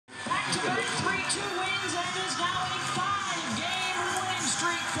2 wins and is now a 5-game winning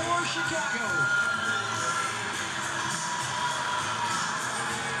streak for Chicago.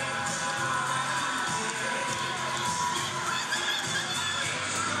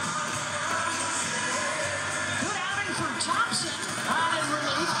 Good outing for Thompson on in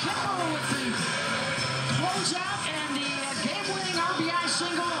relief. Kimball with the closeout and the game-winning RBI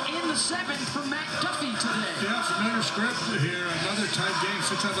single in the 7th from McDuffie today. Yeah, familiar script here. Another tight game.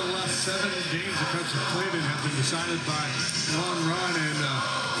 6 out of the last 7 games the Cubs have played in have been decided by one run, and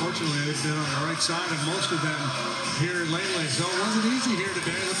fortunately they've been on the right side of most of them here lately. So it wasn't easy here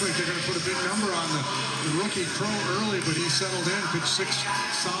today. It looked like they're going to put a big number on the rookie Crow early, but he settled in, pitched 6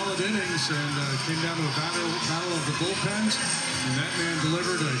 solid innings, and came down to a battle of the bullpens. And that man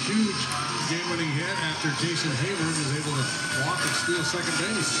delivered a huge game-winning hit after Jason Hayward was able to walk and steal second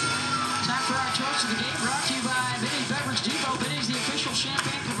base. Time for our toast of the game, brought to you by Benny's Beverage Depot. Benny's the official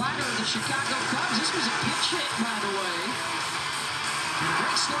champagne provider of the Chicago Cubs. This was a pitch hit, by the way. And a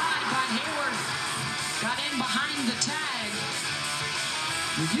great slide by Hayward. Got in behind the tag.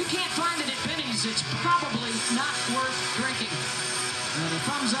 If you can't find it at Benny's, it's probably not worth drinking. And a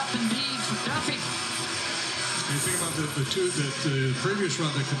thumbs up indeed for Duffy. You think about the previous run,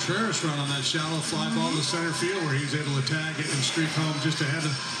 the Contreras run on that shallow fly ball to center field where he was able to tag it and streak home just ahead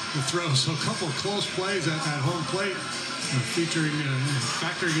of the throw. So a couple of close plays at home plate factoring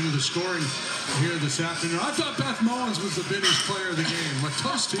into the scoring here this afternoon. I thought Beth Mowins was the Benny's player of the game. Well,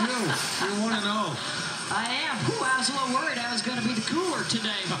 toast to you. You want to know. I am. Ooh, I was a little worried I was going to be the cooler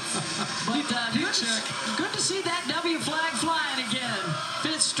today. But good to see that W flag flying again.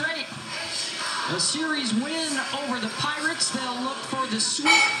 5th straight. A series win over the Pirates. They'll look for the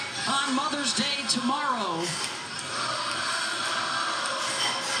sweep on Mother's Day tomorrow.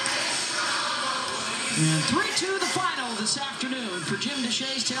 And 3-2 the final this afternoon. For Jim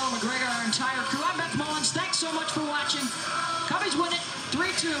DeShays, Taylor McGregor, our entire crew, I'm Beth Mullins. Thanks so much for watching. Cubbies win it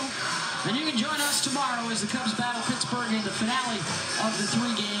 3-2. And you can join us tomorrow as the Cubs battle Pittsburgh in the finale of the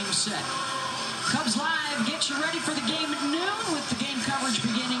 3-game set. Cubs Live gets you ready for the game at noon with the game coverage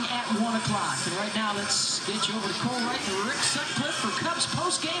beginning at 1 o'clock. And right now, let's get you over to Cole Wright and Rick Sutcliffe for Cubs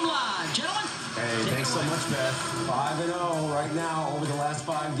post-game live. Gentlemen, hey, thanks so much, Beth. 5-0 right now over the last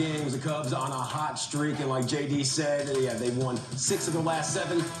 5 games. The Cubs on a hot streak, and like JD said, yeah, they've won 6 of the last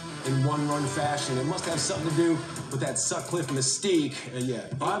 7 in 1-run fashion. It must have something to do with that Sutcliffe mystique. And yeah,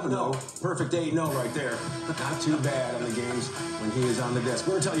 5-0, perfect 8-0 right there. But not too bad on the games when he is on the desk.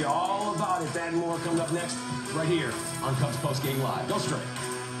 We're going to tell you all about it. That and more comes up next right here on Cubs Post Game Live. Go straight.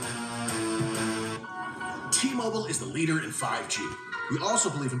 T-Mobile is the leader in 5G. We also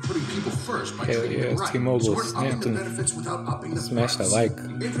believe in putting people first by treating them right. T-Mobile, so we're upping the benefits without upping the smash price. that like.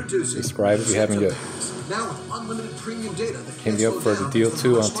 Introducing Subscribe if you haven't yet. Now with unlimited premium data that Hit me up for the deal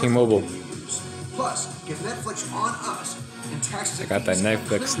too on T-Mobile. Plus, get Netflix on us and taxes. I got that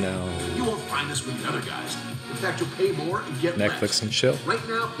Netflix now. You won't find us with the other guys. In fact, you'll pay more and get Netflix less. and chill. Right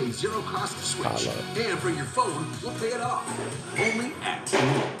now, pay 0 cost to switch. Holla. And for your phone, we'll pay it off. Only at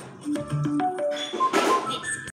T-Mobile.